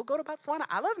 okay, we'll go to Botswana.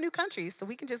 I love new countries, so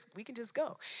we can just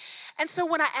go. And so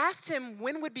when I asked him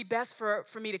when would be best for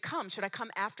me to come, should I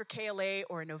come after KLA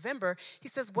or in November? He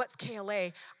says, what's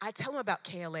KLA? I tell him about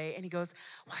KLA, and he goes,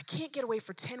 well, I can't get away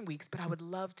for 10 weeks, but I would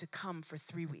love to come for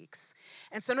 3 weeks.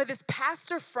 And so now this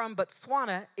pastor from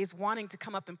Botswana is wanting to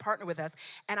come up and partner with us,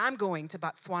 and I'm going to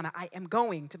Botswana. I am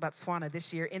going to Botswana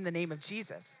this year in the name of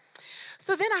Jesus.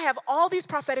 So then I have all these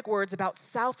prophetic words about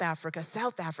South Africa.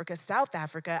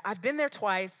 I've been there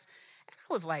twice. And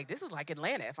I was like, this is like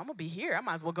Atlanta. If I'm going to be here, I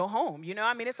might as well go home.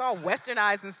 It's all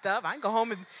westernized and stuff. I can go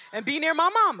home and be near my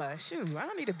mama. Shoot, I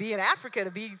don't need to be in Africa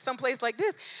to be someplace like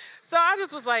this. So I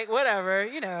just was like, whatever,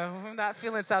 I'm not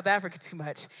feeling South Africa too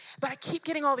much. But I keep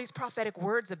getting all these prophetic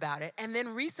words about it. And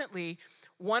then recently,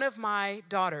 one of my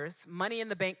daughters, Money in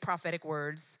the Bank prophetic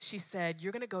words, she said,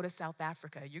 you're going to go to South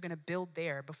Africa. You're going to build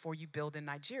there before you build in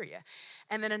Nigeria.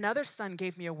 And then another son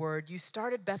gave me a word. You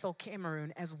started Bethel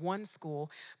Cameroon as one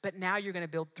school, but now you're going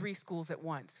to build 3 schools at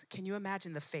once. Can you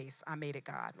imagine the face I made at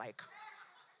God? Like,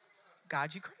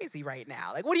 God, you crazy right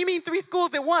now. Like, what do you mean 3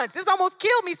 schools at once? This almost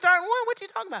killed me starting one. What you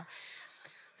talking about?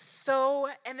 So,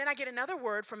 and then I get another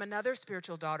word from another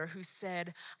spiritual daughter who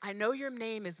said, I know your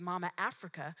name is Mama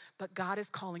Africa, but God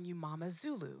is calling you Mama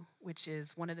Zulu, which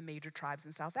is one of the major tribes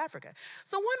in South Africa.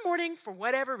 So one morning, for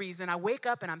whatever reason, I wake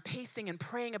up and I'm pacing and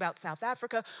praying about South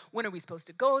Africa. When are we supposed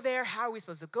to go there? How are we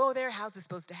supposed to go there? How's this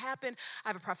supposed to happen? I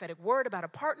have a prophetic word about a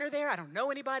partner there. I don't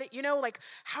know anybody.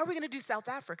 How are we going to do South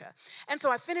Africa? And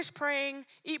so I finished praying,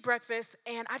 eat breakfast,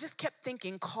 and I just kept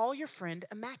thinking, call your friend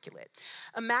Immaculate.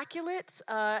 Immaculate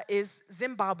is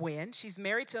Zimbabwean. She's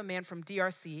married to a man from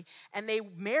DRC, and they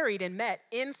married and met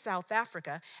in South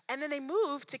Africa, and then they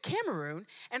moved to Cameroon,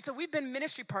 and so we've been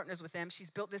ministry partners with them. She's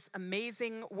built this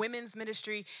amazing women's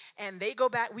ministry, and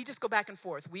we just go back and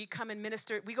forth. We go and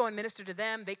minister to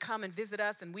them, they come and visit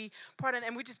us, and we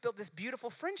just built this beautiful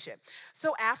friendship.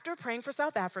 So after praying for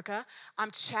South Africa,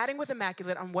 I'm chatting with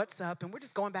Immaculate on WhatsApp, and we're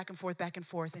just going back and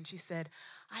forth, and she said,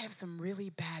 I have some really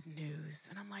bad news.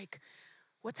 And I'm like,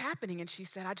 what's happening? And she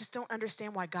said, I just don't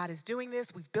understand why God is doing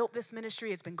this. We've built this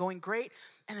ministry. It's been going great.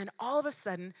 And then all of a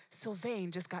sudden, Sylvain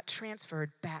just got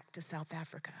transferred back to South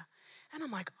Africa. And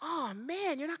I'm like, oh,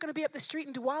 man, you're not going to be up the street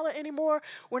in Douala anymore.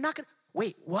 We're not going to.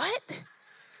 Wait, what?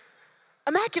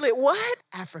 Immaculate, what?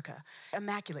 Africa.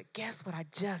 Immaculate, guess what I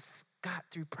just got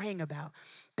through praying about?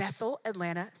 Bethel,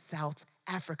 Atlanta, South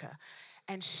Africa.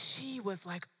 And she was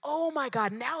like, oh my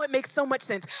God, now it makes so much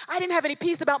sense. I didn't have any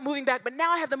peace about moving back, but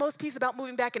now I have the most peace about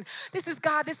moving back. And this is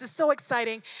God, this is so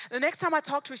exciting. And the next time I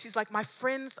talk to her, she's like, my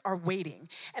friends are waiting.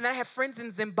 And then I have friends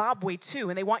in Zimbabwe too,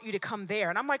 and they want you to come there.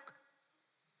 And I'm like,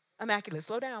 Immaculate,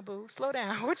 slow down, boo, slow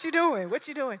down. What you doing?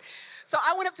 So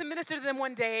I went up to minister to them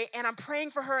one day, and I'm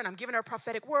praying for her, and I'm giving her a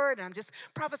prophetic word, and I'm just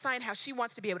prophesying how she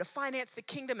wants to be able to finance the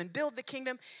kingdom and build the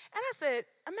kingdom. And I said,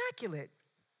 Immaculate,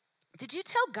 did you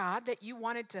tell God that you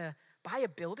wanted to buy a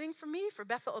building for me for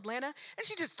Bethel Atlanta? And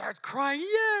she just starts crying,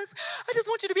 yes, I just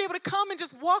want you to be able to come and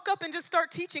just walk up and just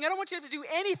start teaching. I don't want you to have to do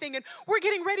anything, and we're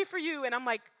getting ready for you. And I'm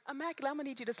like, Immaculate, I'm going to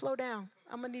need you to slow down.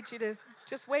 I'm going to need you to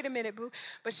just wait a minute, boo.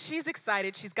 But she's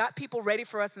excited. She's got people ready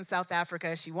for us in South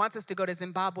Africa. She wants us to go to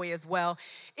Zimbabwe as well.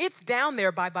 It's down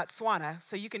there by Botswana,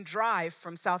 so you can drive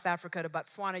from South Africa to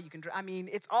Botswana.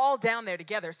 It's all down there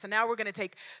together. So now we're going to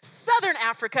take Southern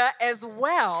Africa as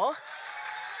well.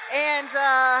 And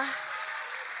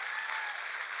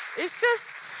it's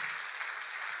just,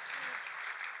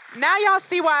 Now y'all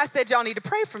see why I said y'all need to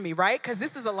pray for me, right? Because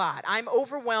this is a lot. I'm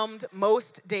overwhelmed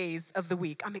most days of the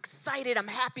week. I'm excited. I'm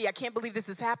happy. I can't believe this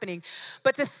is happening.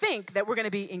 But to think that we're going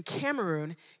to be in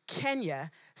Cameroon,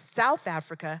 Kenya, South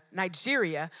Africa,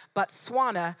 Nigeria,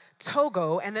 Botswana,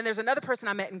 Togo, and then there's another person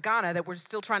I met in Ghana that we're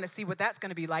still trying to see what that's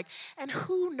going to be like, and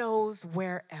who knows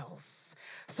where else.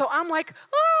 So I'm like,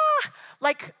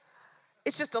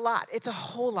 it's just a lot. It's a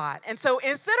whole lot. And so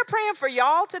instead of praying for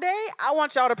y'all today, I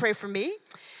want y'all to pray for me.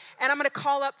 And I'm going to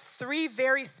call up 3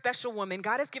 very special women.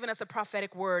 God has given us a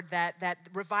prophetic word that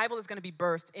revival is going to be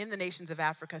birthed in the nations of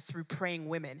Africa through praying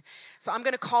women. So I'm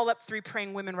going to call up 3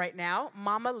 praying women right now.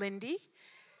 Mama Lindy.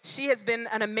 She has been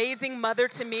an amazing mother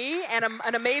to me and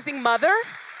an amazing mother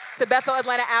to Bethel,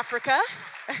 Atlanta, Africa.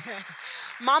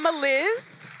 Mama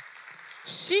Liz.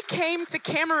 She came to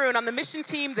Cameroon on the mission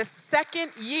team the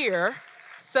 2nd year.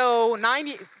 So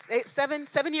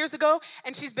 7 years ago,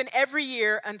 and she's been every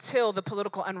year until the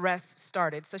political unrest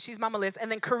started. So she's Mama Liz.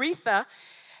 And then Caritha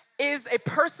is a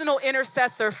personal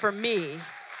intercessor for me.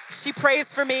 She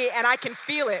prays for me, and I can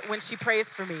feel it when she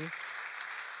prays for me.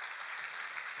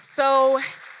 So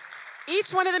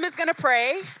each one of them is going to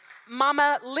pray.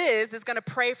 Mama Liz is going to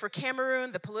pray for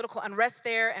Cameroon, the political unrest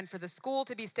there, and for the school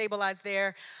to be stabilized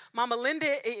there. Mama Lindy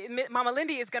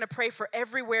is going to pray for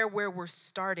everywhere where we're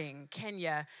starting,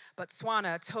 Kenya,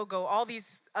 Botswana, Togo, all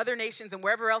these other nations and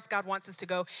wherever else God wants us to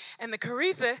go. And the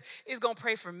Caritha is going to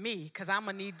pray for me because I'm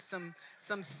going to need some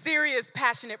serious,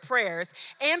 passionate prayers,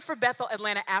 and for Bethel,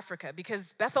 Atlanta, Africa,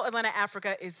 because Bethel, Atlanta,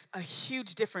 Africa is a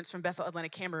huge difference from Bethel, Atlanta,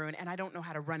 Cameroon, and I don't know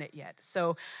how to run it yet.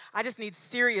 So I just need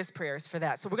serious prayers for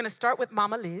that. So we're going to start with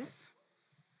Mama Liz.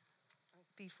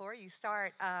 Before you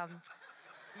start,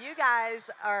 you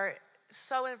guys are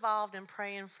so involved in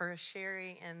praying for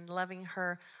Sherry and loving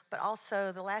her, but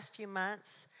also the last few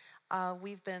months,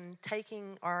 we've been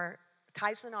taking our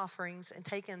tithes and offerings and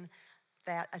taking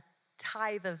a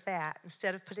tithe of that.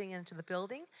 Instead of putting it into the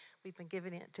building, we've been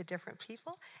giving it to different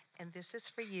people, and this is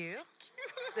for you.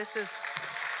 This is...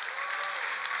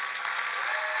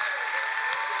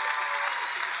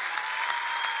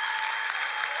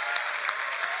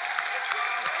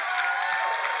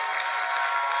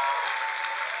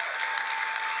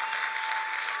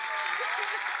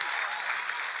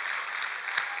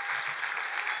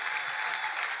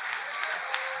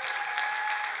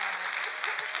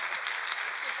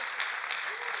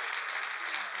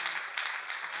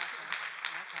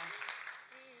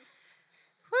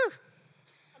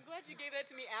 You gave that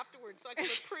to me afterwards so I could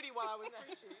look pretty while I was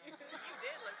preaching. You did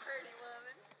look pretty,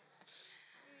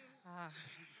 woman.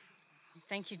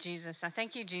 Thank you, Jesus. I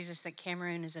thank you, Jesus, that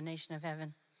Cameroon is a nation of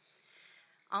heaven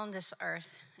on this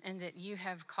earth and that you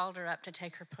have called her up to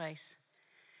take her place.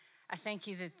 I thank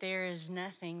you that there is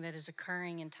nothing that is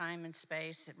occurring in time and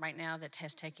space that right now that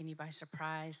has taken you by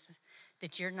surprise,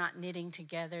 that you're not knitting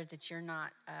together, that you're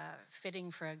not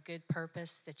fitting for a good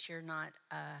purpose, that you're not...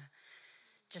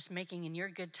 just making in your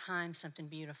good time something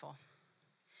beautiful.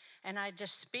 And I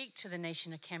just speak to the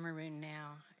nation of Cameroon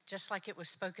now, just like it was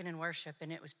spoken in worship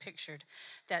and it was pictured,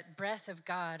 that breath of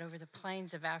God over the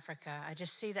plains of Africa. I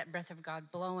just see that breath of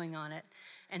God blowing on it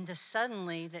and the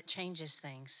suddenly that changes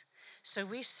things. So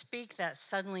we speak that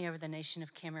suddenly over the nation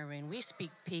of Cameroon. We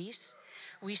speak peace.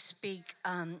 We speak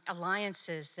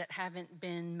alliances that haven't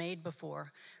been made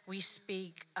before. We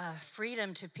speak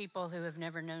freedom to people who have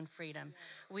never known freedom.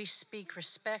 We speak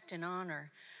respect and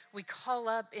honor. We call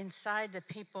up inside the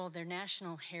people their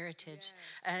national heritage,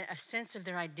 a sense of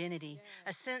their identity,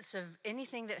 a sense of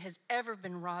anything that has ever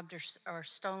been robbed or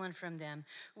stolen from them.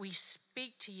 We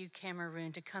speak to you,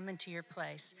 Cameroon, to come into your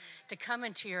place, to come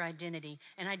into your identity,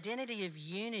 an identity of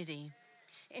unity.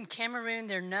 In Cameroon,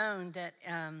 they're known that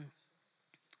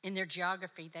in their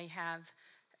geography, they have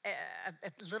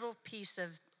a little piece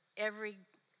of every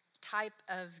type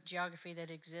of geography that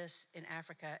exists in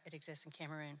Africa. It exists in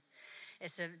Cameroon.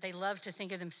 They love to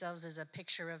think of themselves as a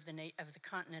picture of the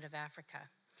continent of Africa.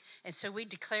 And so we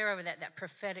declare over that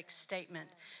prophetic statement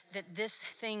that this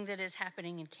thing that is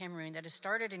happening in Cameroon, that has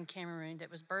started in Cameroon,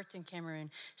 that was birthed in Cameroon,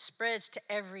 spreads to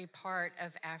every part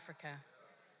of Africa.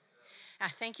 I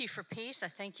thank you for peace. I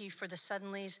thank you for the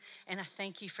suddenlies, and I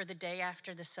thank you for the day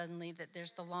after the suddenly, that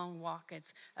there's the long walk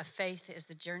of faith as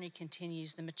the journey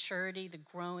continues, the maturity, the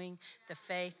growing, the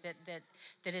faith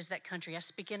that is that country. I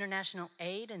speak international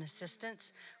aid and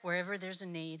assistance wherever there's a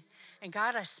need. And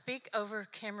God, I speak over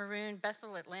Cameroon,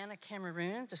 Bethel, Atlanta,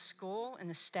 Cameroon, the school and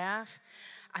the staff.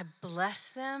 I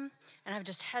bless them, and I've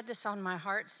just had this on my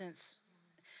heart since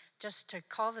just to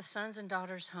call the sons and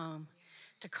daughters home.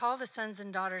 To call the sons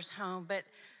and daughters home, but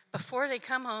before they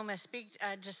come home, it's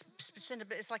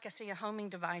like I see a homing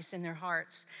device in their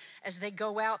hearts. As they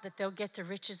go out, that they'll get the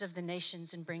riches of the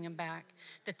nations and bring them back.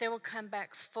 That they will come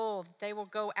back full. That they will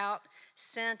go out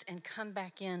sent and come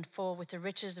back in full with the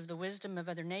riches of the wisdom of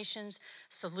other nations,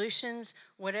 solutions,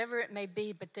 whatever it may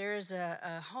be. But there is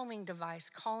a homing device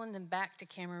calling them back to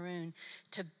Cameroon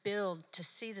to build, to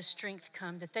see the strength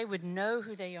come, that they would know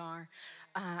who they are.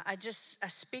 I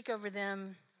speak over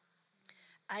them.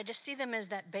 I just see them as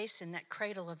that basin, that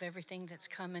cradle of everything that's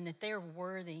coming, that they're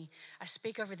worthy. I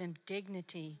speak over them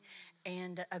dignity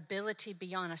and ability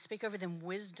beyond. I speak over them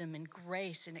wisdom and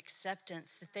grace and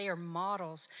acceptance, that they are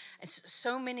models. And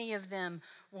so many of them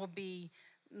will be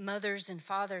mothers and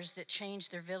fathers that change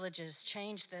their villages,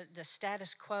 change the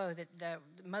status quo, that the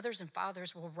mothers and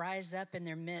fathers will rise up in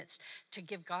their midst to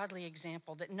give godly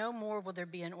example, that no more will there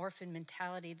be an orphan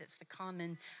mentality that's the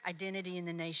common identity in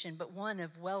the nation, but one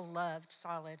of well-loved,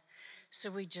 solid. So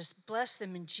we just bless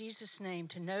them in Jesus' name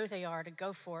to know they are, to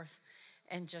go forth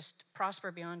and just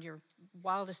prosper beyond your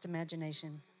wildest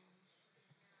imagination.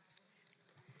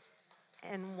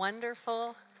 And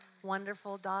wonderful,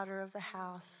 wonderful daughter of the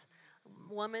house,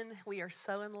 woman we are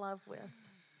so in love with.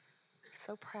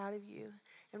 So proud of you.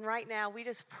 And right now, we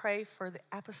just pray for the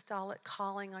apostolic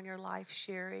calling on your life,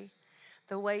 Sherry.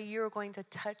 The way you're going to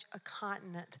touch a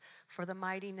continent for the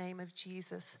mighty name of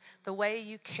Jesus. The way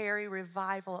you carry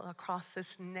revival across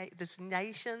this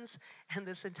nations and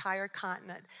this entire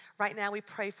continent. Right now, we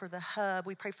pray for the hub.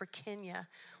 We pray for Kenya,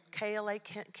 KLA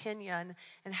Kenya,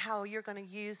 and how you're going to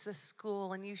use this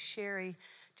school and use Sherry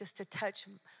just to touch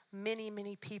many,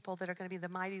 many people that are going to be the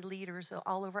mighty leaders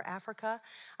all over Africa.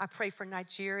 I pray for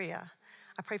Nigeria.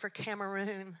 I pray for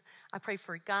Cameroon. I pray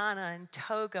for Ghana and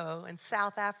Togo and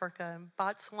South Africa and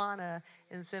Botswana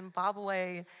and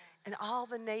Zimbabwe and all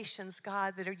the nations,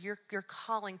 God, that are you're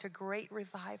calling to great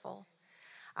revival.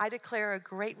 I declare a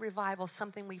great revival,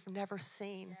 something we've never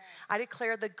seen. I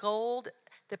declare the gold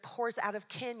that pours out of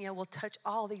Kenya will touch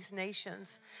all these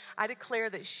nations. I declare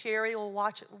that Sherry will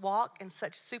walk in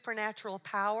such supernatural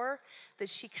power that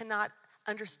she cannot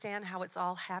understand how it's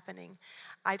all happening.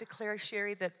 I declare,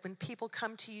 Sherry, that when people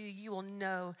come to you, you will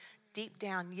know deep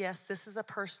down, yes, this is a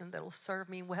person that will serve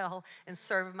me well and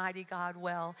serve mighty God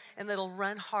well, and that'll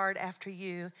run hard after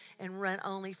you and run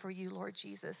only for you, Lord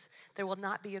Jesus. There will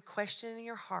not be a question in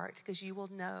your heart because you will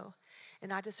know.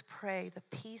 And I just pray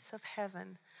the peace of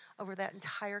heaven over that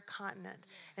entire continent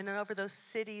and over those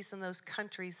cities and those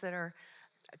countries that are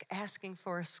asking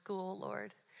for a school,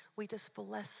 Lord. We just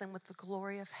bless them with the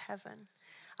glory of heaven.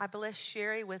 I bless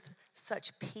Sherry with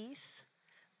such peace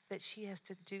that she has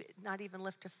to do, not even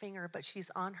lift a finger, but she's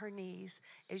on her knees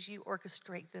as you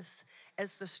orchestrate this,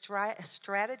 as the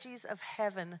strategies of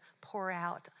heaven pour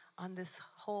out on this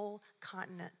whole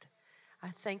continent. I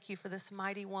thank you for this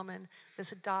mighty woman,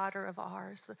 this daughter of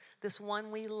ours, this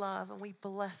one we love, and we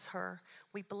bless her.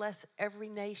 We bless every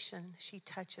nation she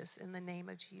touches in the name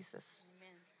of Jesus.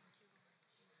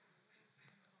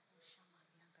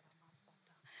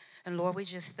 And Lord, we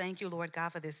just thank you, Lord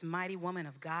God, for this mighty woman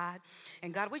of God.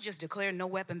 And God, we just declare no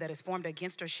weapon that is formed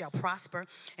against her shall prosper.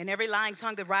 And every lying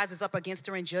tongue that rises up against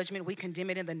her in judgment, we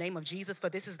condemn it in the name of Jesus. For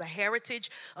this is the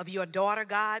heritage of your daughter,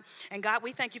 God. And God,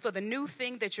 we thank you for the new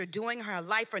thing that you're doing in her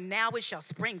life. For now it shall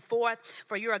spring forth.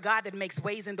 For you're a God that makes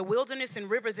ways in the wilderness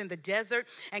and rivers in the desert.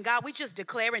 And God, we just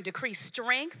declare and decree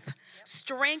strength,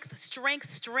 strength, strength,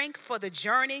 strength for the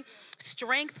journey.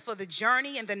 Strength for the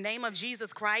journey in the name of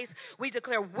Jesus Christ. We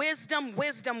declare wisdom,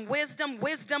 wisdom, wisdom,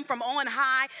 wisdom from on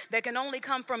high that can only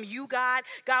come from you, God.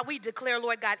 God, we declare,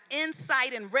 Lord God,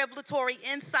 insight and revelatory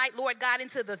insight, Lord God,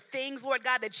 into the things, Lord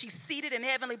God, that she's seated in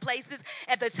heavenly places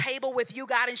at the table with you,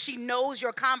 God, and she knows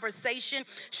your conversation.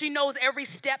 She knows every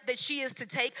step that she is to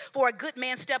take, for a good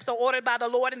man's steps are ordered by the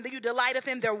Lord, and you delighteth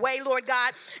in their way, Lord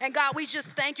God. And God, we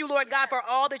just thank you, Lord God, for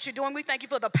all that you're doing. We thank you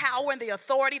for the power and the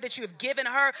authority that you have given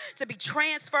her to be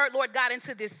transferred, Lord God,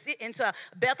 into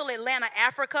Bethel, Atlanta,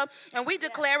 Africa. And we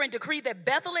declare and decree that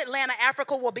Bethel, Atlanta,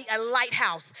 Africa will be a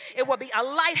lighthouse. It will be a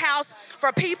lighthouse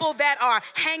for people that are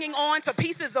hanging on to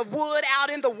pieces of wood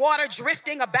out in the water,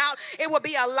 drifting about. It will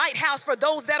be a lighthouse for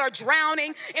those that are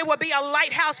drowning. It will be a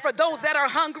lighthouse for those that are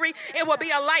hungry. It will be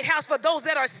a lighthouse for those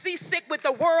that are seasick with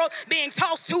the world, being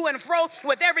tossed to and fro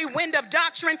with every wind of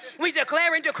doctrine. We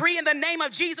declare and decree in the name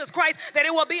of Jesus Christ that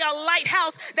it will be a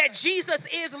lighthouse, that Jesus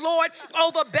is Lord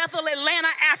over Bethel, Atlanta,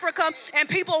 Africa, and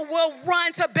people will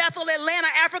run to Bethel, Atlanta,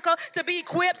 Africa, to be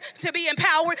equipped, to be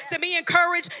empowered, to be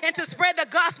encouraged, and to spread the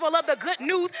gospel of the good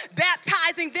news,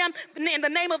 baptizing them in the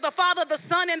name of the Father, the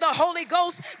Son, and the Holy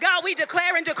Ghost. God, we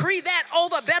declare and decree that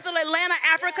over Bethel, Atlanta,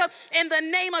 Africa, in the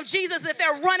name of Jesus, that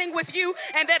they're running with you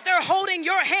and that they're holding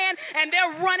your hand and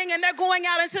they're running and they're going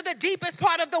out into the deepest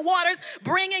part of the waters,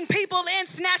 bringing people in,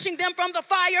 snatching them from the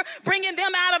fire, bringing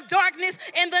them out of darkness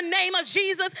in the name of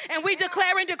Jesus. And we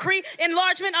declare and decree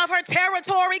enlargement of her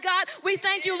territory, God. We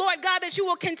thank you, Lord God, that you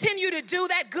will continue to do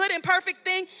that good and perfect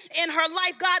thing in her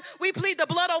life, God. We plead the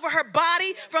blood over her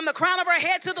body, from the crown of her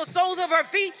head to the soles of her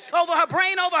feet, over her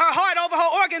brain, over her heart, over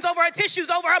her organs, over her tissues,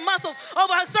 over her muscles,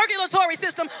 over her circulatory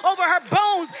system, over her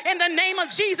bones, in the name of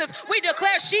Jesus. We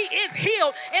declare she is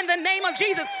healed in the name of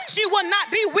Jesus. She will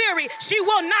not be weary. She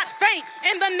will not faint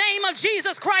in the name of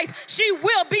Jesus Christ. She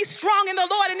will be strong in the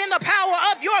Lord and in the power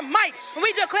of your might.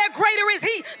 We declare greater is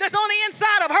he that's on the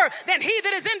inside of her than he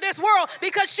that is in this world,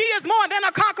 because she is more than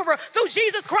a conqueror through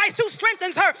Jesus Christ who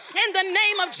strengthens her in the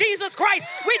name of Jesus Christ.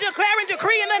 We declare and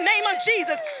decree in the name of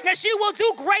Jesus that she will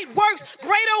do great works,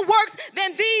 greater works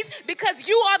than these, because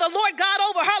you are the Lord God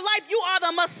over her life. You are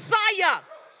the Messiah.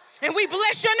 And we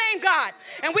bless your name, God.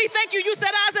 And we thank you. You said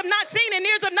eyes have not seen and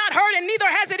ears have not heard, and neither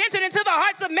has it entered into the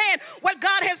hearts of man what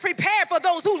God has prepared for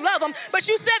those who love him. But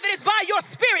you said that it's by your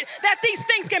spirit that these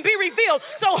things can be revealed.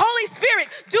 So Holy Spirit,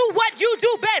 do what you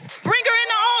do best. Bring her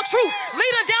into all truth.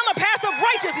 Lead her down the path of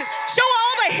righteousness. Show her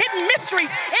all the hidden mysteries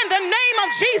in the name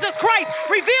of Jesus Christ.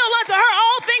 Reveal unto her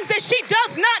all things that she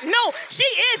does not know. She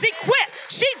is equipped.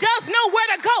 She does know where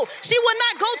to go. She will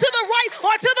not go to the right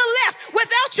or to the left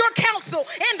without your counsel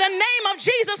in the name of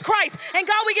Jesus Christ. And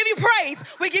God, we give you praise.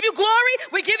 We give you glory.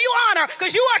 We give you honor,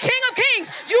 because you are King of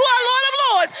Kings. You are Lord of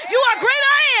Lords. You are great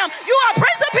I am. You are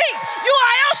Prince of Peace. You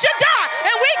are El Shaddai.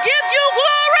 And we give you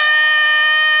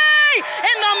glory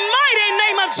in the mighty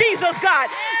name of Jesus,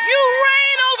 God. You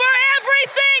reign over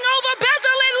everything, over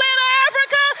Bethel, Atlanta,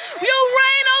 Africa. You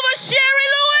reign over Sherry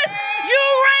Lewis. You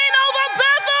reign over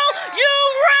Bethel. You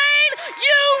reign.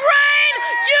 You reign.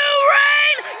 You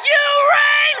reign. You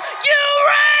reign. You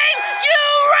reign. You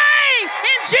reign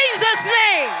in Jesus'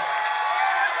 name.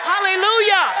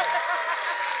 Hallelujah.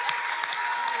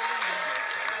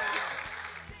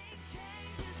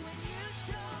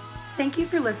 Thank you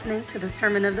for listening to the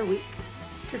Sermon of the Week.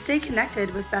 To stay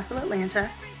connected with Bethel Atlanta,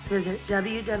 visit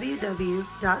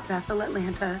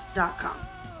www.bethelatlanta.com.